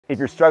If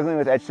you're struggling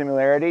with edge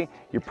similarity,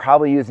 you're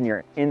probably using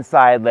your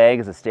inside leg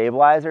as a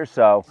stabilizer.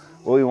 So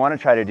what we want to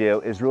try to do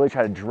is really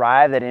try to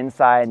drive that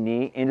inside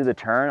knee into the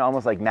turn,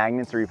 almost like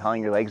magnets are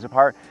repelling your legs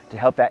apart to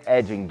help that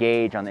edge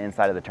engage on the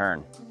inside of the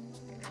turn.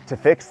 To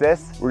fix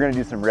this, we're going to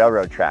do some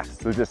railroad tracks.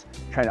 So just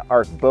trying to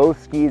arc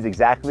both skis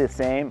exactly the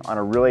same on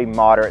a really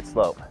moderate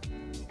slope.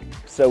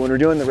 So when we're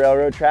doing the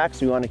railroad tracks,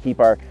 we want to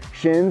keep our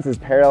shins as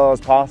parallel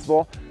as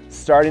possible,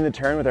 starting the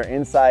turn with our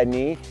inside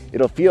knee.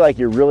 It'll feel like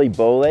you're really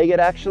bow-legged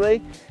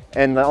actually,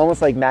 and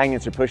almost like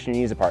magnets are pushing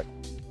your knees apart.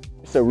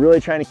 So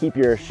really trying to keep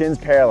your shins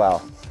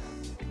parallel.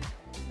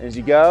 As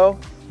you go,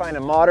 find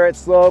a moderate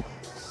slope,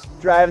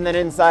 driving that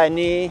inside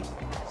knee,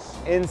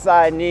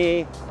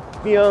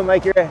 feeling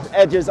like your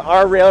edges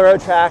are railroad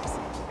tracks.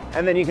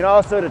 And then you can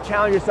also, to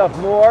challenge yourself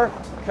more,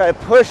 try to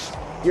push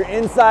your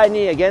inside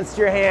knee against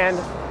your hand,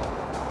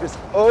 just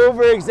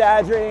over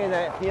exaggerating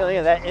that feeling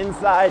of that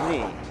inside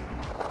knee.